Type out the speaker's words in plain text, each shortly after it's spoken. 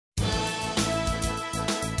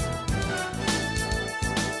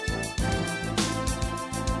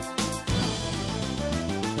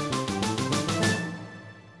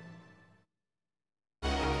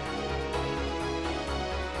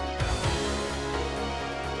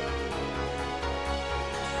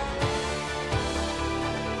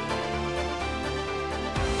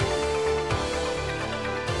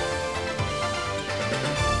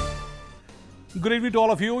Good evening to all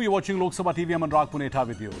of you. You're watching Lok Sabha TV. I'm Anurag Punetha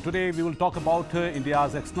with you. Today we will talk about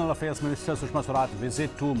India's External Affairs Minister Sushma Swaraj's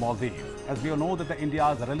visit to Maldives. As we all know that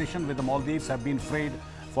India's relation with the Maldives have been frayed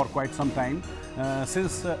for quite some time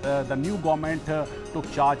since the new government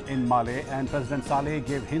took charge in Malé, and President Saleh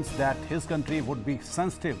gave hints that his country would be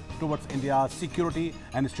sensitive towards India's security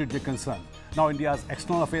and strategic concerns. Now India's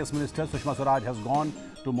External Affairs Minister Sushma Swaraj has gone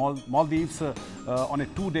to Maldives on a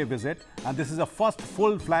two-day visit, and this is the first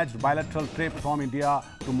full-fledged bilateral trip from India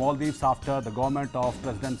to Maldives after the government of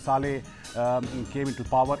President Saleh came into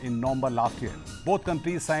power in November last year. Both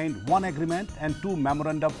countries signed one agreement and two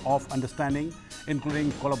memorandum of understanding,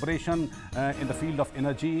 including collaboration in the field of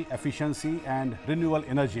energy efficiency and renewable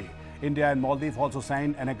energy. India and Maldives also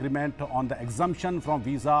signed an agreement on the exemption from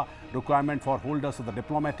visa requirement for holders of the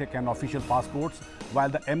diplomatic and official passports, while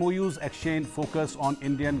the MOUs exchange focus on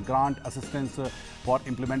Indian grant assistance for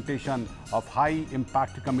implementation of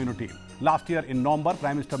high-impact community. Last year in November,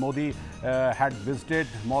 Prime Minister Modi had visited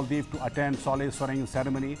Maldives to attend Saleh's swearing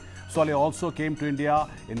ceremony. Saleh also came to India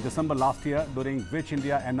in December last year, during which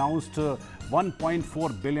India announced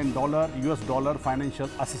 $1.4 billion US financial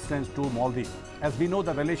assistance to Maldives. As we know,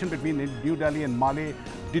 the relation between New Delhi and Malé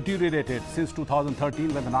deteriorated since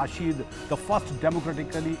 2013 when the Nasheed, the first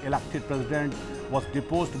democratically elected president, was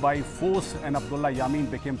deposed by force and Abdullah Yameen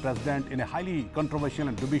became president in a highly controversial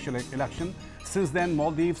and dubious election. Since then,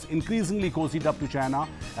 Maldives increasingly cozied up to China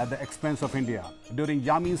at the expense of India. During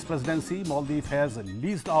Yameen's presidency, Maldives has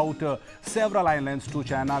leased out several islands to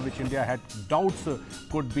China, which India had doubts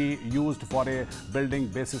could be used for a building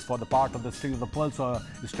basis for the part of the string of the pearls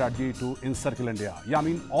strategy to encircle India.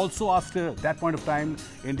 Yameen also asked at that point of time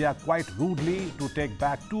India quite rudely to take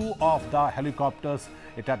back two of the helicopters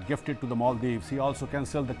it had gifted to the Maldives. He also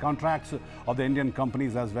cancelled the contracts of the Indian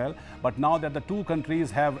companies as well. But now that the two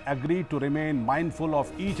countries have agreed to remain mindful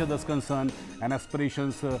of each other's concerns and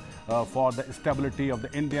aspirations for the stability of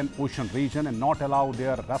the Indian Ocean region and not allow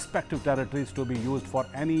their respective territories to be used for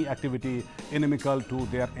any activity inimical to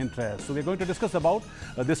their interests. So we're going to discuss about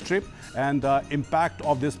this trip and the impact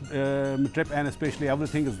of this trip, and especially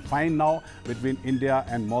everything is fine now between India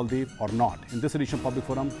and Maldives or not, in this edition of Public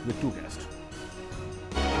Forum with two guests.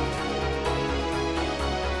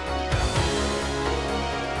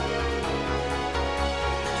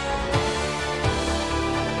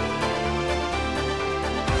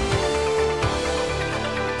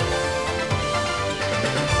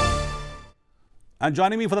 And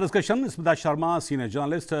joining me for the discussion, Smita Sharma, senior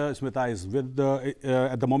journalist. Smita is with,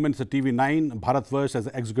 at the moment, it's TV9, Bharatvarsh as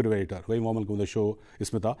executive editor. Very warm welcome to the show,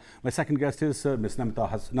 Smita. My second guest is Ms.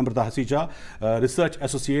 Namrata Hasija, research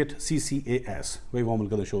associate, CCAS. Very warm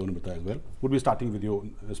welcome to the show, Namrata, as well. We'll be starting with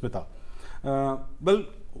you, Smita. Well,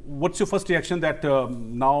 what's your first reaction that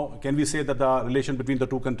now, can we say that the relation between the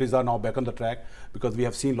two countries are now back on the track? Because we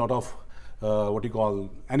have seen a lot of, what you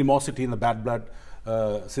call, animosity in the bad blood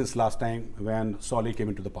since last time when Saleh came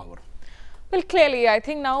into the power. Well, clearly, I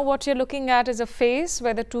think now what you're looking at is a phase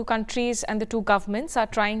where the two countries and the two governments are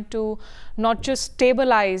trying to not just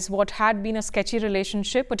stabilize what had been a sketchy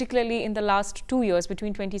relationship, particularly in the last 2 years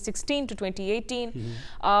between 2016 to 2018,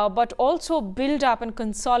 but also build up and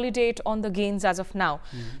consolidate on the gains as of now.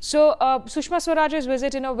 So Sushma Swaraj's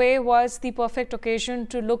visit in a way was the perfect occasion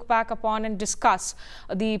to look back upon and discuss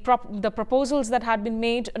the proposals that had been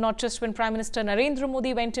made, not just when Prime Minister Narendra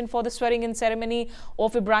Modi went in for the swearing-in ceremony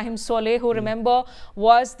of Ibrahim Saleh, who remember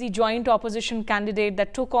was the joint opposition candidate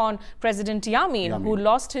that took on President Yameen, who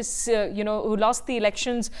lost his, who lost the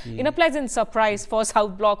elections in a pleasant surprise for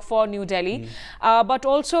South Bloc for New Delhi. But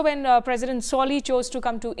also when President Saleh chose to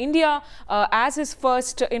come to India as his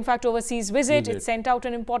first, in fact, overseas visit, it sent out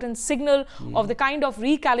an important signal of the kind of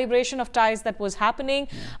recalibration of ties that was happening.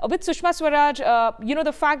 With Sushma Swaraj,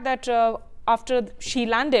 the fact that after she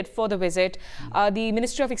landed for the visit, the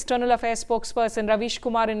Ministry of External Affairs spokesperson Ravish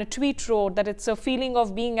Kumar in a tweet wrote that it's a feeling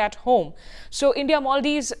of being at home. So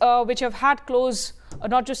India-Maldives, which have had close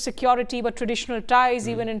not just security but traditional ties,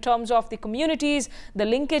 even in terms of the communities, the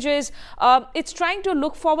linkages, it's trying to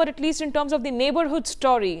look forward, at least in terms of the neighborhood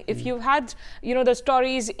story. If you've had the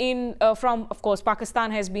stories in from, of course, Pakistan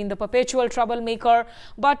has been the perpetual troublemaker,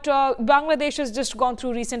 but Bangladesh has just gone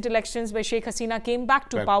through recent elections where Sheikh Hasina came back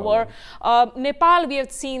to power. Nepal, we have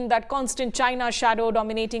seen that constant China shadow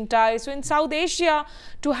dominating ties. So in South Asia,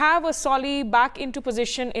 to have a Saleh back into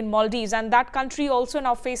position in Maldives, and that country also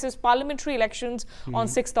now faces parliamentary elections on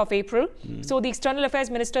 6th of April. So the External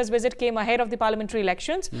Affairs Minister's visit came ahead of the parliamentary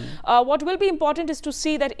elections. What will be important is to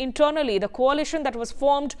see that internally the coalition that was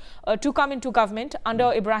formed to come into government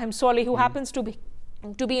under Ibrahim Saleh, who happens to be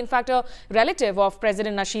to be in fact a relative of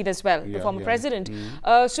President Nasheed as well, the former president.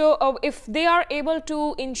 So if they are able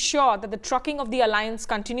to ensure that the trucking of the alliance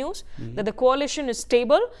continues, that the coalition is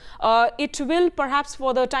stable, it will perhaps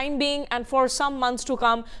for the time being and for some months to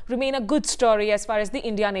come remain a good story as far as the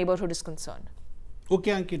India neighborhood is concerned.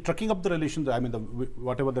 Okay, Ankit, trucking up the relations, I mean,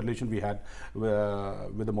 whatever the relation we had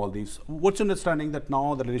with the Maldives, what's your understanding that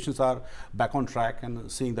now the relations are back on track and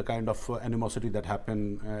seeing the kind of animosity that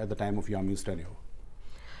happened at the time of Yamin's tenure?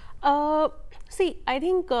 See, I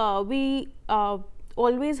think we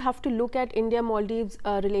always have to look at India-Maldives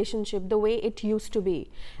relationship the way it used to be.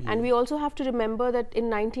 And we also have to remember that in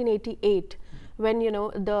 1988, when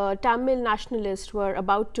the Tamil nationalists were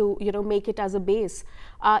about to make it as a base,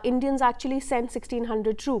 Indians actually sent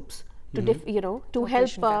 1,600 troops to to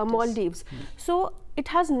help Maldives. So it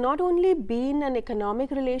has not only been an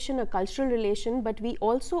economic relation, a cultural relation, but we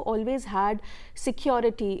also always had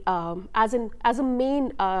security as a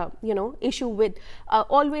main issue with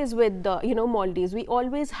always with Maldives. We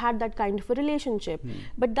always had that kind of a relationship.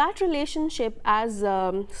 But that relationship, as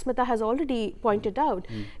Smita has already pointed out,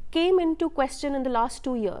 came into question in the last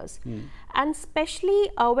 2 years, and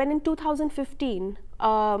especially when in 2015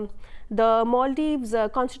 the Maldives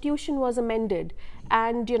constitution was amended,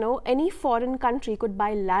 and any foreign country could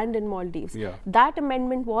buy land in Maldives. That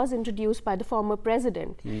amendment was introduced by the former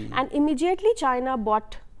president, and immediately China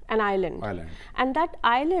bought an island. And that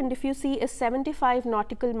island, if you see, is 75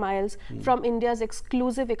 nautical miles from India's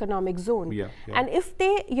exclusive economic zone. And if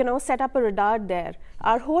they set up a radar there,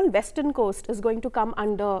 our whole western coast is going to come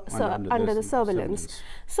under the surveillance.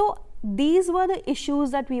 So these were the issues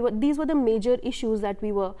that these were the major issues that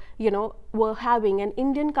we were having. An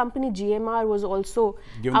Indian company, GMR, was also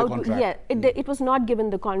given the contract. It was not given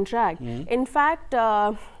the contract. In fact,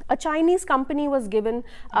 a Chinese company was given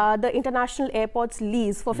the international airport's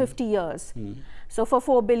lease for 50 years. So for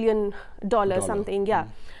 $4 billion something,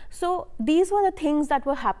 So these were the things that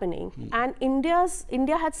were happening, and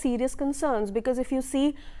India had serious concerns, because if you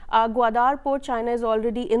see, Gwadar port, China is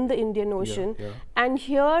already in the Indian Ocean, and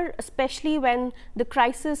here, especially when the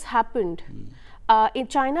crisis happened,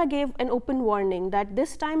 China gave an open warning that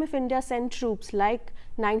this time if India sent troops like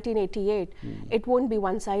 1988, it won't be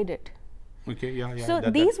one-sided. So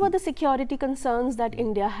these were the security concerns that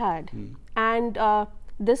India had, and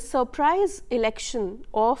this surprise election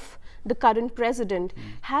of the current president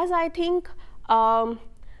has, I think,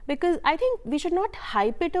 because I think we should not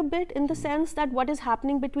hype it a bit in the sense that what is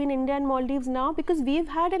happening between India and Maldives now, because we've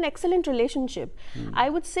had an excellent relationship. I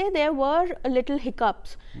would say there were a little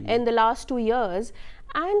hiccups in the last 2 years,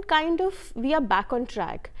 and kind of we are back on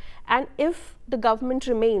track. And if the government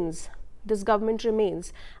remains, this government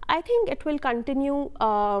remains, I think it will continue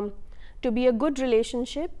to be a good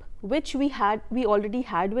relationship, which we already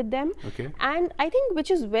had with them, and I think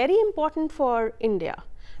which is very important for India,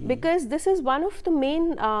 because this is one of the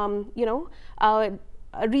main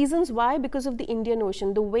reasons why, because of the Indian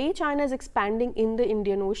Ocean, the way China is expanding in the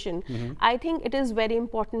Indian Ocean. I think it is very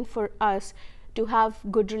important for us to have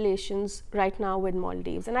good relations right now with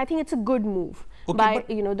Maldives, and I think it's a good move by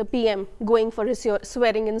the PM going for his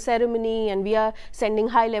swearing-in ceremony, and we are sending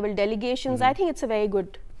high-level delegations. I think it's a very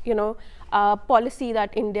good policy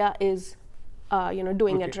that India is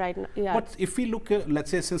doing it right now. But if we look, let's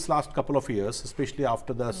say, since last couple of years, especially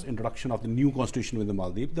after the introduction of the new constitution with the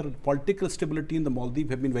Maldives, the political stability in the Maldives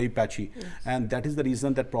have been very patchy, and that is the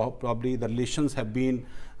reason that probably the relations have been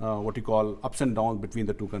what you call ups and downs between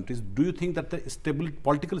the two countries. Do you think that the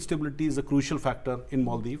political stability is a crucial factor in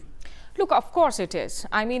Maldives? Look, of course it is.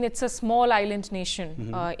 I mean, it's a small island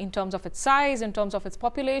nation in terms of its size, in terms of its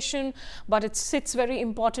population, but it sits very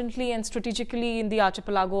importantly and strategically in the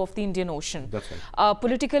archipelago of the Indian Ocean. That's right.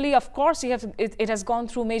 Politically, of course, it has gone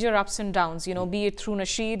through major ups and downs, be it through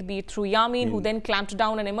Nasheed, be it through Yamin, who then clamped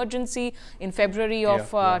down an emergency in February of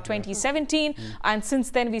 2017. And since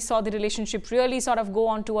then, we saw the relationship really sort of go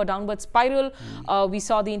on to a downward spiral. We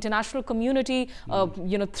saw the international community,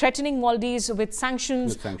 threatening Maldives with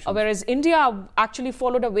sanctions, whereas India actually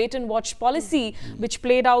followed a wait-and-watch policy, which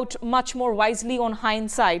played out much more wisely on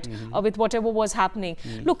hindsight with whatever was happening.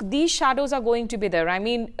 Look, these shadows are going to be there. I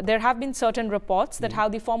mean, there have been certain reports that how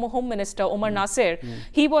the former Home Minister, Omar Nasir,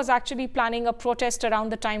 he was actually planning a protest around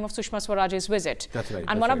the time of Sushma Swaraj's visit. That's right.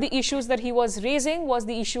 And one of the issues that he was raising was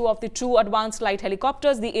the issue of the two advanced light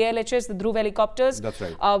helicopters, the ALHs, the Dhruv helicopters,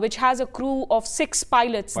 which has a crew of 6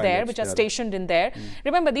 pilots there, which are stationed in there.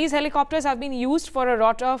 Remember, these helicopters have been used for a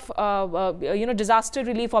lot of disaster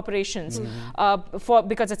relief operations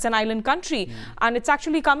because it's an island country, and it's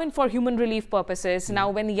actually come in for human relief purposes. Now,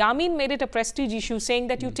 when Yamin made it a prestige issue, saying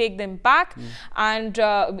that you take them back, and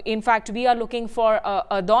in fact, we are looking for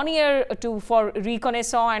a Dornier for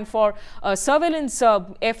reconnaissance and for surveillance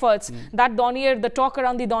efforts. That Dornier, the talk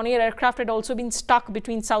around the Dornier aircraft had also been stuck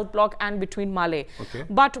between South Block and between Malé.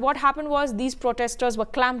 But what happened was these protesters were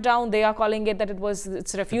clamped down. They are calling it that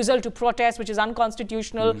it's refusal to protest, which is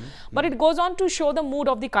unconstitutional. But it goes on to show the mood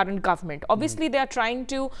of the current government. Obviously, they are trying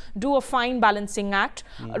to do a fine balancing act.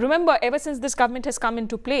 Remember, ever since this government has come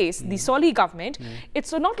into place, the Soli government,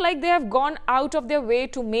 it's not like they have gone out of their way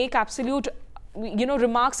to make absolute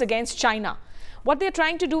remarks against China. What they're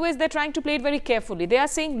trying to do is they're trying to play it very carefully. They are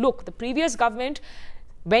saying, look, the previous government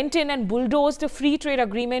went in and bulldozed a free trade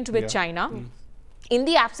agreement with China in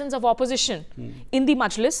the absence of opposition in the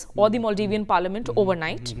Majlis or the Maldivian parliament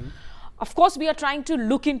overnight. Of course, we are trying to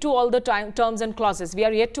look into all the terms and clauses. We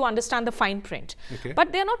are yet to understand the fine print.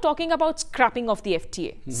 But they're not talking about scrapping of the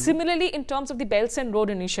FTA. Similarly, in terms of the Belts and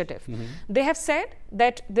Road Initiative, they have said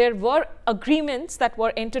that there were agreements that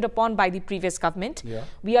were entered upon by the previous government.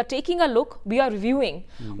 We are taking a look, we are reviewing.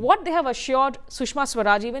 What they have assured Sushma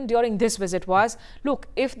Swaraj even during this visit was, look,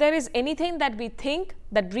 if there is anything that we think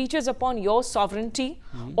that breaches upon your sovereignty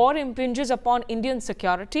or impinges upon Indian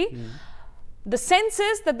security, the sense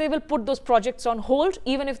is that they will put those projects on hold,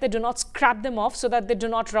 even if they do not scrap them off, so that they do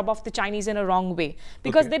not rub off the Chinese in a wrong way.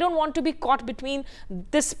 Because they don't want to be caught between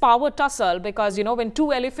this power tussle, because, when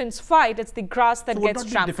two elephants fight, it's the grass that gets trampled.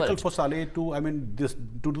 Would it not be difficult for Saleh to,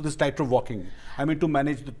 to do this tightrope walking? To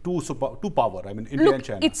manage the two power, India and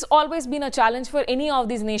China. It's always been a challenge for any of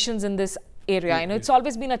these nations in this area. It's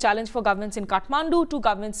always been a challenge for governments in Kathmandu to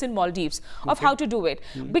governments in Maldives of how to do it.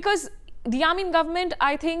 Because the Yamin government,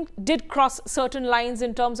 I think, did cross certain lines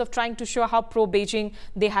in terms of trying to show how pro-Beijing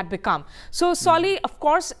they had become. So Soli, of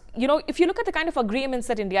course, if you look at the kind of agreements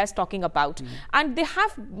that India is talking about, and they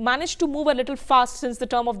have managed to move a little fast since the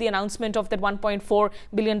term of the announcement of that $1.4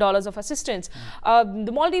 billion of assistance.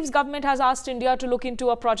 The Maldives government has asked India to look into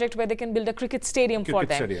a project where they can build a cricket stadium for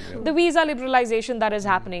them. The visa liberalization that is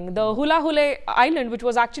happening. The Hula Hule Island, which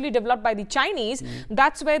was actually developed by the Chinese,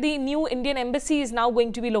 that's where the new Indian embassy is now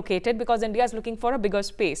going to be located, because India is looking for a bigger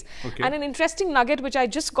space. And an interesting nugget, which I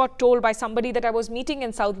just got told by somebody that I was meeting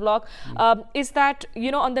in South Block, is that,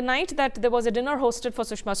 on the night that there was a dinner hosted for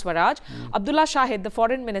Sushma Swaraj, Abdullah Shahid, the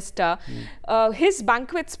foreign minister, his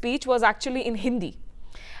banquet speech was actually in Hindi.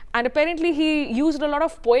 And apparently he used a lot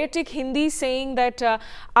of poetic Hindi, saying that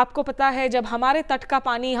आपको पता है जब हमारे तट का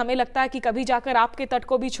पानी हमें लगता है कि कभी जाकर आपके तट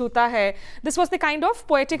को भी छूता है. This was the kind of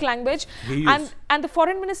poetic language. And the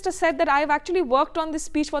foreign minister said that I have actually worked on this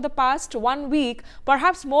speech for the past 1 week,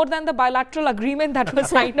 perhaps more than the bilateral agreement that was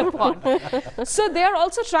signed upon. So they are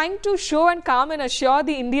also trying to show and calm and assure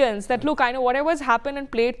the Indians that, look, I know whatever has happened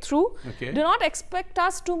and played through. Do not expect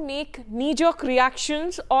us to make knee-jerk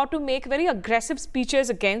reactions or to make very aggressive speeches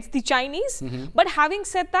against the Chinese. But having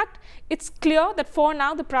said that, it's clear that for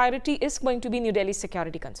now the priority is going to be New Delhi's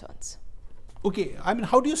security concerns.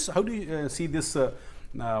 How do you see this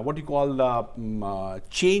what you call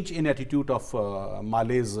change in attitude of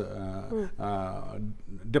Malay's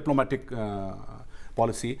diplomatic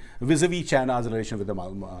policy vis-a-vis China's relation with the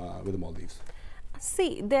Maldives?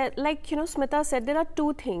 See, there, like Smita said, there are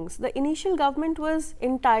two things. The initial government was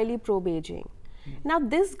entirely pro-Beijing. Now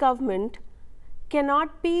this government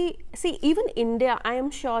cannot be, see, even India, I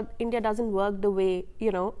am sure India doesn't work the way,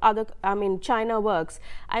 China works.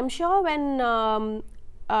 I'm sure when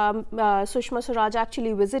Sushma Swaraj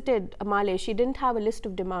actually visited Malé, she didn't have a list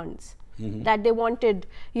of demands that they wanted,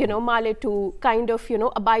 Malé to kind of,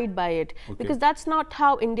 abide by it, because that's not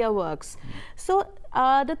how India works. So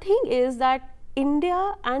the thing is that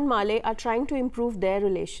India and Malé are trying to improve their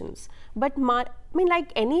relations. But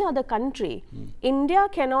like any other country, India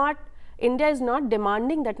is not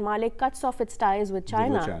demanding that Malé cuts off its ties with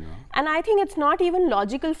China. And I think it's not even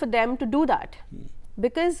logical for them to do that.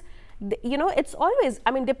 Because, it's always,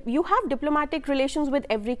 you have diplomatic relations with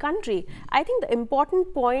every country. I think the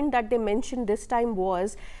important point that they mentioned this time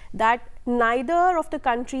was that neither of the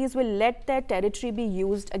countries will let their territory be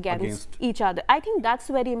used against each other. I think that's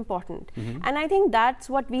very important. And I think that's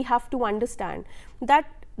what we have to understand, that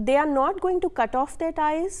they are not going to cut off their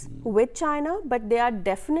ties with China, but they are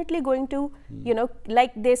definitely going to,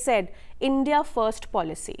 like they said, India first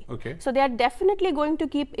policy. So they are definitely going to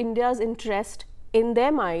keep India's interest in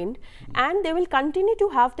their mind, and they will continue to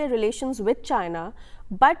have their relations with China,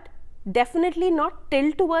 but definitely not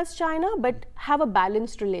tilt towards China, but have a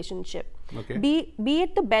balanced relationship. Be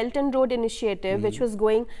it the Belt and Road Initiative, which was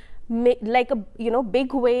going like a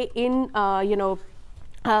big way in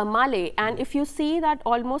Mali. And if you see that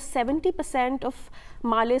almost 70% of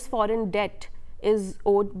Mali's foreign debt is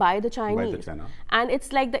owed by the Chinese, and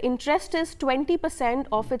it's like the interest is 20%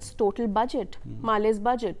 of its total budget, Mali's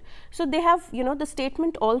budget. So they have, the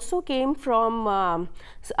statement also came from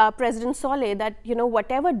President Solé that,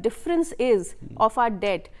 whatever difference is of our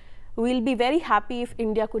debt, we'll be very happy if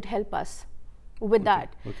India could help us with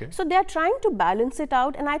that. So they are trying to balance it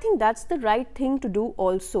out, and I think that's the right thing to do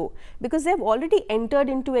also, because they've already entered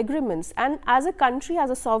into agreements, and as a country, as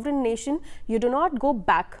a sovereign nation, you do not go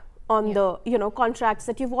back on the contracts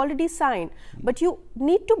that you've already signed, but you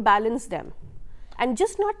need to balance them and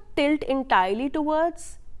just not tilt entirely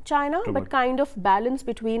towards China, but kind of balance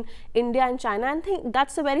between India and China, and think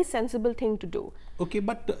that's a very sensible thing to do. Okay,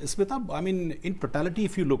 but Smita, I mean, in totality,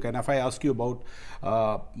 if you look, and if I ask you about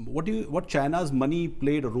what China's money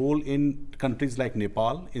played a role in countries like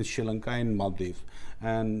Nepal, in Sri Lanka, and Maldives,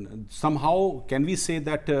 and somehow can we say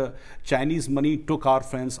that Chinese money took our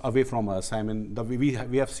friends away from us? I mean,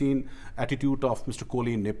 we have seen attitude of Mr.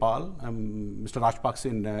 Kohli in Nepal, Mr. Rajpaksa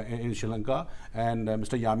in Sri Lanka, and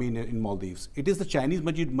Mr. Yamin in Maldives. It is the Chinese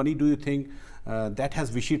money, do you think, that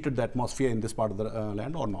has vitiated the atmosphere in this part of the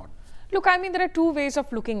land or not? Look, I mean, there are two ways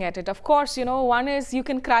of looking at it. Of course, one is you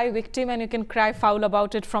can cry victim and you can cry foul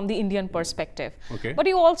about it from the Indian perspective. But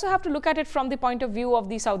you also have to look at it from the point of view of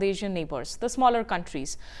the South Asian neighbors, the smaller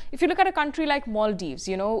countries. If you look at a country like Maldives,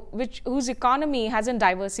 whose economy hasn't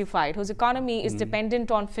diversified, whose economy is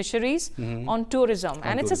dependent on fisheries, on tourism,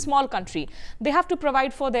 and it's a small country. They have to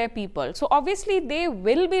provide for their people. So obviously, they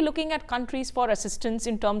will be looking at countries for assistance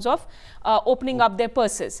in terms of opening up their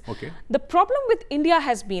purses. The problem with India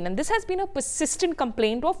has been, and this has been a persistent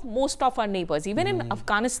complaint of most of our neighbors, even in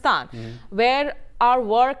Afghanistan, where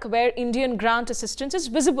where Indian grant assistance is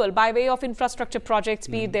visible by way of infrastructure projects,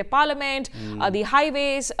 be it their parliament, the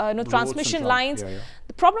highways, transmission lines.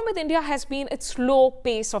 The problem with India has been its slow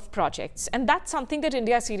pace of projects, and that's something that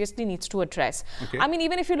India seriously needs to address. I mean,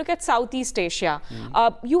 even if you look at Southeast Asia,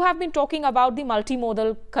 you have been talking about the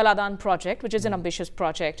multimodal Kaladan project, which is an ambitious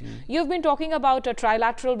project. You've been talking about a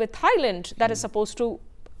trilateral with Thailand that is supposed to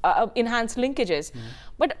enhance linkages.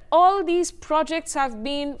 But all these projects have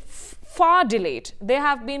been far delayed. They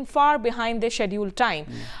have been far behind their scheduled time.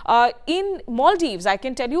 In Maldives, I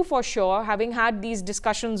can tell you for sure, having had these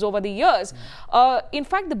discussions over the years, in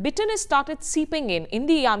fact, the bitterness started seeping in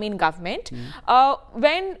the Yamin government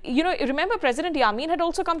when, remember President Yamin had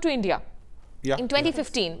also come to India in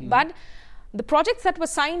 2015. But the projects that were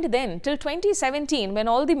signed then till 2017, when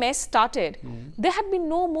all the mess started, there had been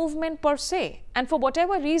no movement per se. And for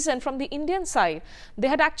whatever reason, from the Indian side, they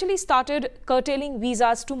had actually started curtailing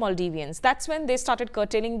visas to Maldivians. That's when they started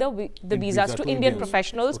curtailing the visas to Indian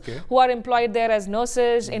professionals who are employed there as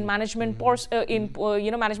nurses in management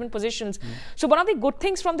management positions. So one of the good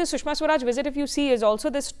things from the Sushma Swaraj visit, if you see, is also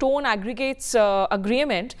this stone aggregates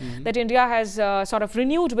agreement that India has sort of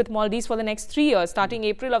renewed with Maldives for the next 3 years, starting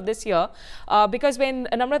April of this year. Because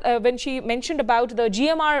when she mentioned about the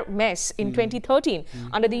GMR mess in 2013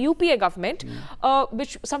 under the UPA government,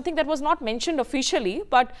 which something that was not mentioned officially,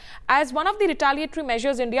 but as one of the retaliatory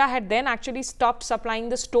measures, India had then actually stopped supplying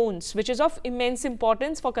the stones, which is of immense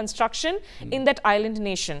importance for construction in that island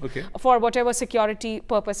nation for whatever security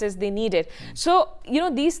purposes they needed. So,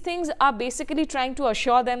 these things are basically trying to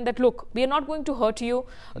assure them that, look, we are not going to hurt you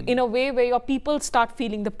in a way where your people start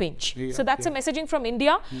feeling the pinch. So that's a messaging from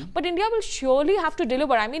India, but India will surely have to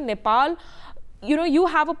deliver. I mean, Nepal, you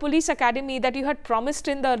have a police academy that you had promised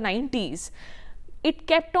in the 90s. It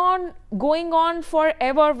kept on going on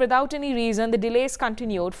forever without any reason. The delays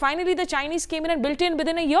continued. Finally, the Chinese came in and built in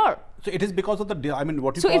within a year. So it is because of the, I mean,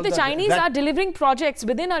 what you so call if the Chinese are delivering projects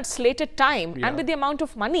within a slated time and with the amount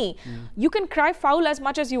of money, you can cry foul as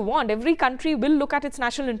much as you want. Every country will look at its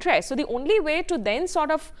national interest. So the only way to then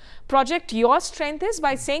sort of project your strength is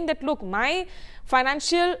by saying that, look, my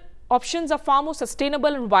financial options are far more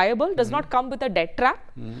sustainable and viable, does not come with a debt trap.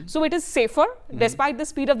 So it is safer despite the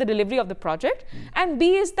speed of the delivery of the project. And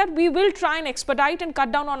B is that we will try and expedite and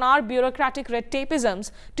cut down on our bureaucratic red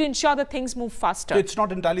tapeisms to ensure that things move faster. So it's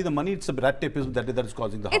not entirely the money, it's the red tapeism that is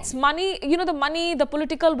causing the harm. It's money, the money, the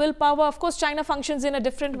political willpower. Of course, China functions in a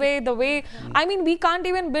different way. The way, I mean, we can't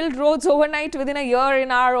even build roads overnight within a year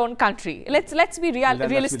in our own country. Let's be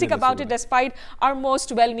realistic about it despite our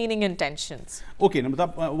most well-meaning intentions. Okay,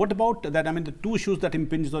 Namita, what about about that? I mean, the two issues that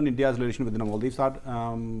impinge on India's relation within the Maldives are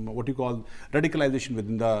what you call radicalization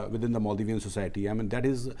within the Maldivian society. I mean, that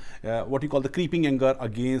is what you call the creeping anger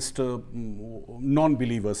against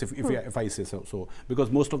non-believers, if I say so.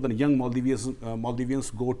 Because most of the young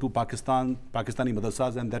Maldivians go to Pakistani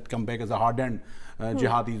madrasas and that come back as a hardened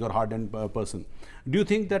jihadis or hardened person. Do you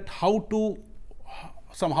think that how to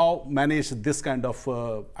somehow manage this kind of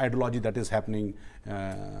ideology that is happening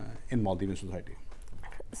in Maldivian society?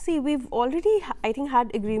 See, we've already, I think,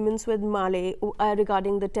 had agreements with Mali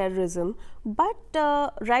regarding the terrorism. But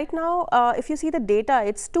right now, if you see the data,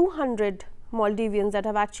 it's 200 Maldivians that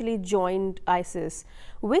have actually joined ISIS,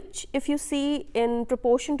 which, if you see in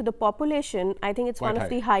proportion to the population, I think it's quite one high. of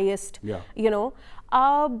the highest, Yeah. you know.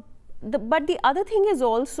 But the other thing is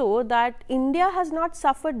also that India has not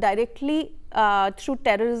suffered directly through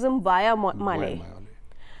terrorism via Mali.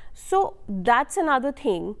 So that's another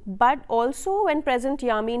thing. But also when President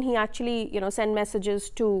Yamin, he actually, you know, sent messages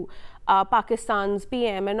to Pakistan's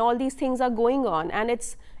PM, and all these things are going on, and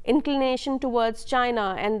it's inclination towards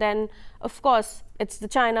China, and then of course it's the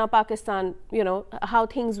China, Pakistan, you know, how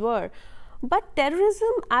things were. But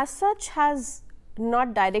terrorism as such has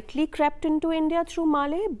not directly crept into India through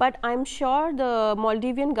Mali, but I'm sure the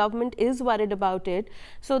Maldivian government is worried about it.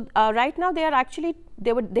 So right now they are actually,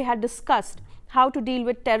 they had discussed how to deal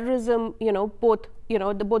with terrorism, you know, both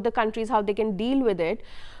the countries, how they can deal with it.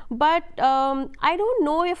 But I don't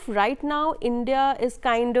know if right now India is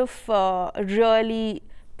kind of really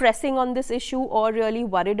pressing on this issue or really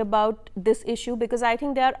worried about this issue, because I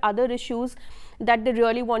think there are other issues that they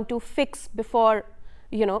really want to fix before,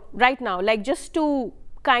 you know, right now, like just to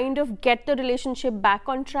kind of get the relationship back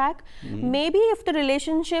on track. Maybe if the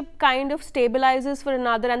relationship kind of stabilizes for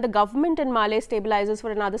another, and the government in Mali stabilizes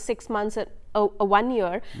for another 6 months, 1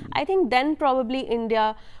 year, I think then probably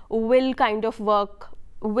India will kind of work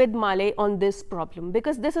with Mali on this problem,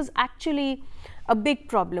 because this is actually a big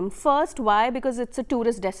problem. First, why? Because it's a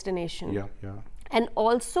tourist destination. Yeah, yeah. And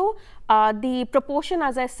also, the proportion,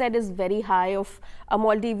 as I said, is very high of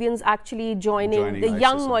Maldivians actually joining the ISIS,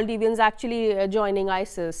 young Maldivians actually joining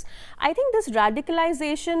ISIS. I think this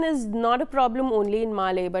radicalization is not a problem only in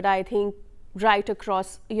Mali, but I think right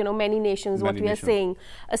across, you know, many nations, what we are saying,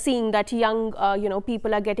 seeing that young, you know,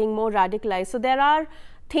 people are getting more radicalized. So there are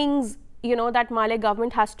things, you know, that Mali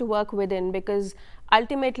government has to work within, because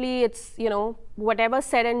ultimately it's, you know, whatever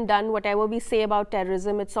said and done, whatever we say about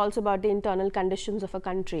terrorism, it's also about the internal conditions of a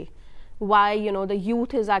country. Why, you know, the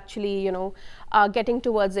youth is actually, you know, getting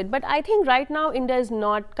towards it. But I think right now India is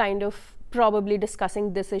not kind of probably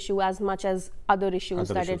discussing this issue as much as other issues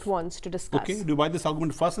that it wants to discuss. Okay, do you buy this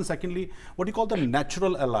argument first? And secondly, what do you call the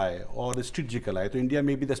natural ally or the strategic ally? So India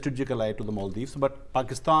may be the strategic ally to the Maldives, but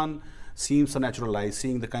Pakistan seems a natural ally,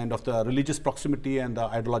 seeing the kind of the religious proximity and the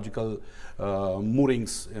ideological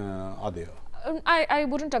moorings are there. I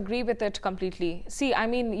wouldn't agree with it completely. See, I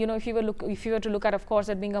mean, you know, if you were to look at, of course,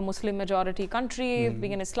 it being a Muslim majority country,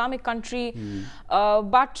 being an Islamic country,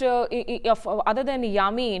 but other than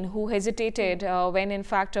Yamin, who hesitated when, in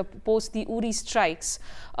fact, post the Uri strikes,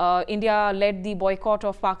 India led the boycott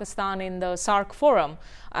of Pakistan in the SARC forum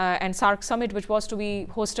and SARC summit, which was to be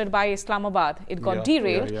hosted by Islamabad. It got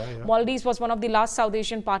derailed. Maldives was one of the last South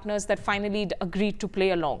Asian partners that finally agreed to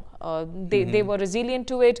play along. They were resilient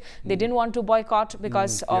to it. They didn't want to boycott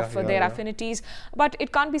because of their affinities. But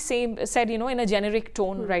it can't be said, you know, in a generic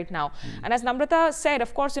tone right now. And as Namrata said,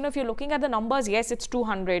 of course, you know, if you're looking at the numbers, yes, it's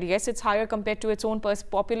 200. Yes, it's higher compared to its own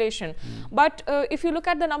population. But if you look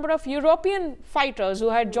at the number of European fighters who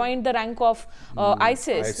had joined the rank of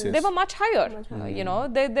ISIS, they were much higher. You know,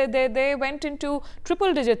 they went into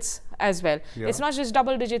triple digits as well. It's not just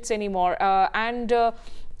double digits anymore.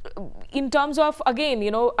 In terms of, again, you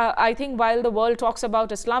know, I think while the world talks about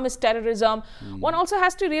Islamist terrorism, one also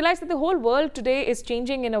has to realize that the whole world today is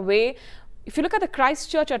changing in a way. If you look at the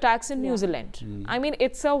Christchurch attacks in New Zealand, I mean,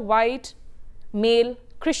 it's a white male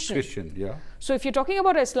Christian. So if you're talking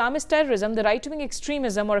about Islamist terrorism, the right-wing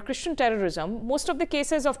extremism or Christian terrorism, most of the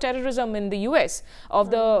cases of terrorism in the US,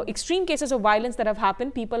 of the extreme cases of violence that have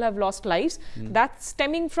happened, people have lost lives, that's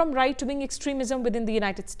stemming from right-wing extremism within the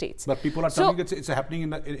United States. But people are telling it's happening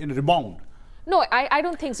in a rebound. No, I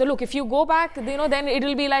don't think so. Look, if you go back, you know, then it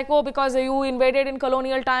will be like, oh, because you invaded in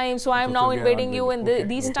colonial times, so I am now invading you in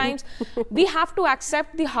these times. We have to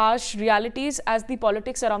accept the harsh realities as the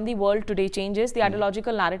politics around the world today changes, the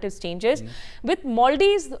ideological narratives changes. With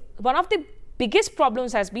Maldives, one of the biggest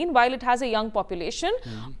problems has been, while it has a young population,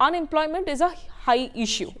 unemployment is a high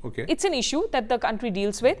issue. It's an issue that the country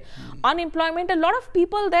deals with. Unemployment, a lot of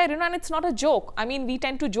people there, you know, and it's not a joke. I mean, we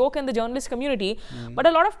tend to joke in the journalist community, but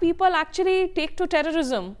a lot of people actually take to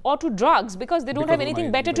terrorism or to drugs because they don't have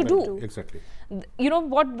anything better to do. Exactly. You know,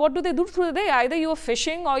 what do they do through the day? Either you're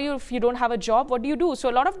fishing or if you don't have a job, what do you do? So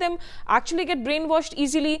a lot of them actually get brainwashed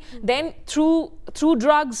easily, then through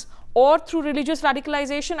drugs or through religious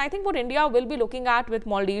radicalization. I think what India will be looking at with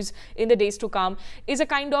Maldives in the days to come is a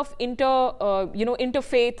kind of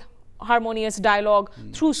interfaith harmonious dialogue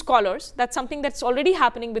through scholars. That's something that's already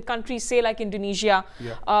happening with countries, say, like Indonesia.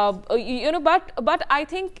 But I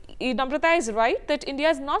think Namrata is right that India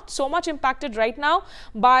is not so much impacted right now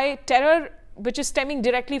by terror which is stemming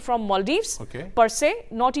directly from Maldives per se,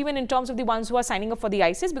 not even in terms of the ones who are signing up for the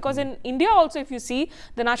ISIS, because in India also, if you see,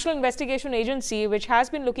 the National Investigation Agency, which has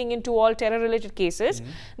been looking into all terror-related cases,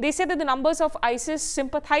 they say that the numbers of ISIS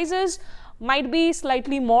sympathizers might be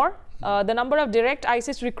slightly more. The number of direct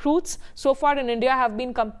ISIS recruits so far in India have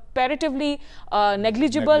been comparatively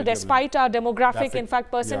negligible despite our demographic, in fact,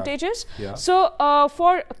 percentages. So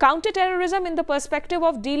for counter-terrorism in the perspective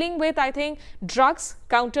of dealing with, I think, drugs,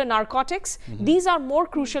 counter-narcotics, these are more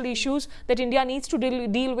crucial issues that India needs to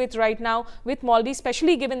deal with right now with Maldives,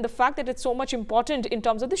 especially given the fact that it's so much important in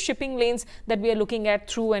terms of the shipping lanes that we are looking at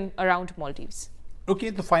through and around Maldives.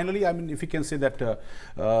 Okay, so finally, I mean, if we can say that,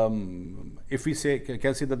 if we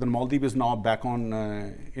can say that the Maldives is now back on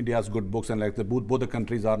India's good books, and like both the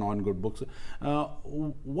countries are now on good books,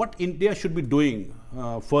 what India should be doing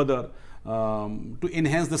further to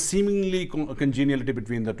enhance the seemingly congeniality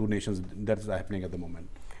between the two nations that is happening at the moment?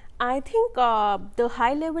 I think the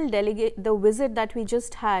high-level the visit that we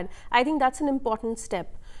just had, I think that's an important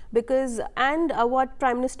step. Because, and what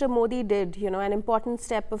Prime Minister Modi did, you know, an important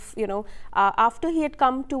step of, you know, after he had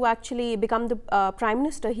come to actually become the Prime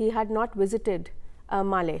Minister, he had not visited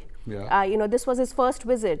Malé. You know, this was his first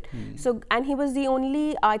visit. So, and he was the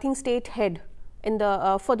only, I think, state head in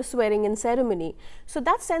the, for the swearing-in ceremony. So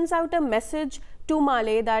that sends out a message to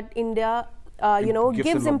Malé that India you know,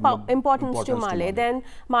 gives importance to Malé. Then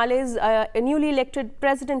Malay's newly elected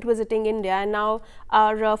president visiting India, and now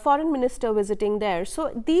our foreign minister visiting there.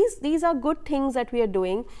 So these are good things that we are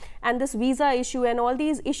doing, and this visa issue and all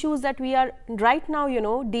these issues that we are right now, you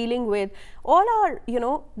know, dealing with, all are, you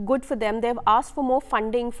know, good for them. They've asked for more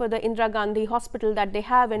funding for the Indira Gandhi hospital that they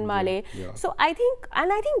have in Malé. So I think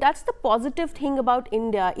that's the positive thing about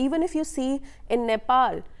India. Even if you see in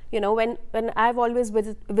Nepal, you know, when I've always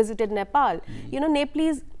visited Nepal, you know,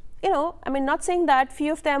 Nepalese, you know, I mean, not saying that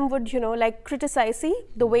few of them would, you know, like criticize, see,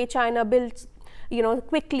 the way China builds, you know,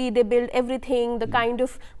 quickly, they build everything, the kind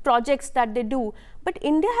of projects that they do. But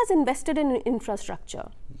India has invested in infrastructure.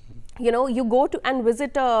 You know, you go to and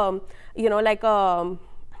visit a, you know, like a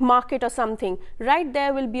market or something, right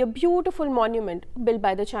there will be a beautiful monument built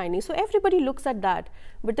by the Chinese. So everybody looks at that.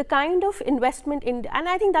 But the kind of investment in, and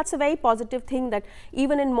I think that's a very positive thing, that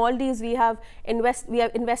even in Maldives we are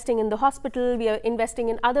investing in the hospital, we are investing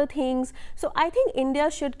in other things. So I think India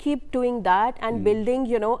should keep doing that and building,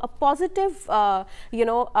 you know, a positive, you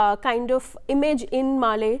know, kind of image in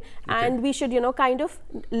Malé, and we should, you know, kind of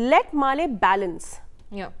let Malé balance.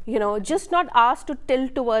 You know, just not asked to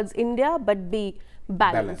tilt towards India, but be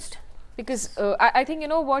balanced. Because I think, you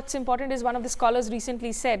know, what's important is one of the scholars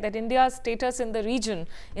recently said that India's status in the region,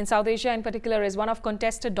 in South Asia in particular, is one of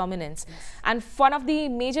contested dominance. And one of the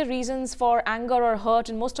major reasons for anger or hurt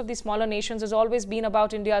in most of the smaller nations has always been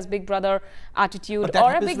about India's big brother attitude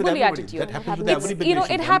or a big bully attitude. That happens with every big nation. You know,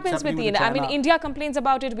 it happens with India. I mean, India complains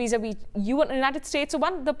about it vis-a-vis United States.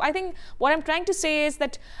 So I think what I'm trying to say is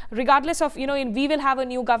that regardless of, you know, we will have a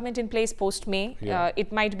new government in place post-May.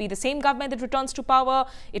 It might be the same government that returns to power.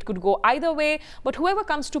 It could go either way, but whoever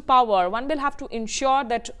comes to power, one will have to ensure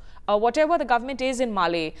that whatever the government is in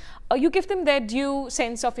Malé, you give them their due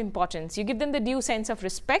sense of importance. You give them the due sense of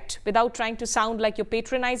respect without trying to sound like you're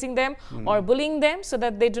patronizing them or bullying them, so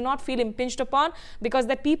that they do not feel impinged upon, because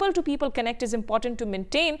that people-to-people connect is important to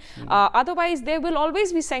maintain. Otherwise, there will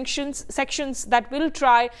always be sections that will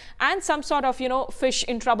try and some sort of, you know, fish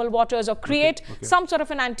in troubled waters or create some sort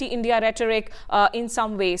of an anti-India rhetoric in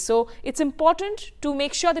some way. So it's important to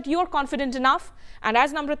make sure that you're confident enough. And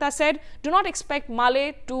as Namrata said, do not expect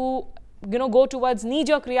Malé to, you know, go towards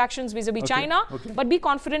knee-jerk reactions vis-a-vis China, but be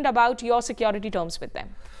confident about your security terms with them.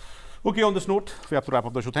 Okay, on this note, we have to wrap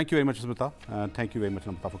up the show. Thank you very much, Smita, and thank you very much,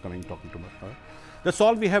 Namrata, for coming and talking to us. That's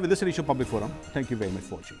all we have in this edition of Public Forum. Thank you very much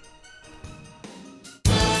for watching.